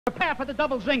Prepare for the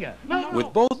double zinger.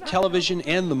 With both television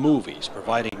and the movies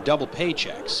providing double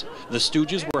paychecks, the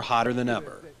Stooges were hotter than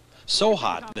ever. So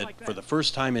hot that, for the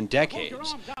first time in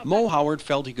decades, Mo Howard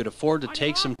felt he could afford to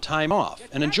take some time off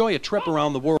and enjoy a trip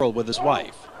around the world with his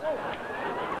wife.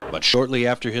 But shortly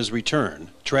after his return,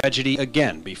 tragedy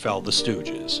again befell the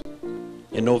Stooges.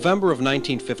 In November of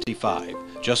 1955,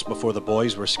 just before the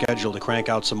boys were scheduled to crank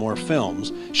out some more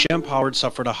films, Shemp Howard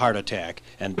suffered a heart attack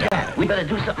and died. We better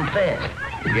do something fast.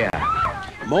 Yeah.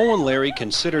 Mo and Larry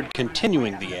considered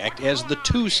continuing the act as the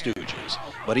Two Stooges,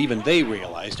 but even they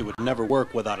realized it would never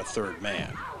work without a third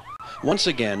man. Once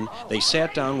again, they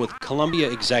sat down with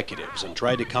Columbia executives and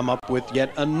tried to come up with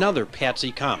yet another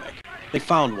patsy comic. They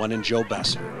found one in Joe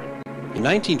Besser. In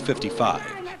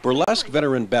 1955, burlesque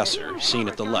veteran Besser, seen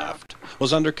at the left,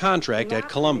 was under contract at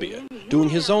Columbia, doing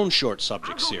his own short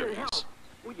subject series.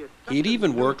 He'd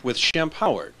even worked with Shemp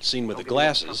Howard, seen with the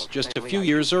glasses, just a few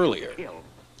years earlier.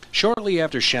 Shortly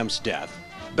after Shemp's death,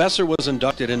 Besser was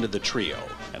inducted into the trio,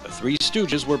 and the Three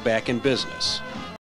Stooges were back in business.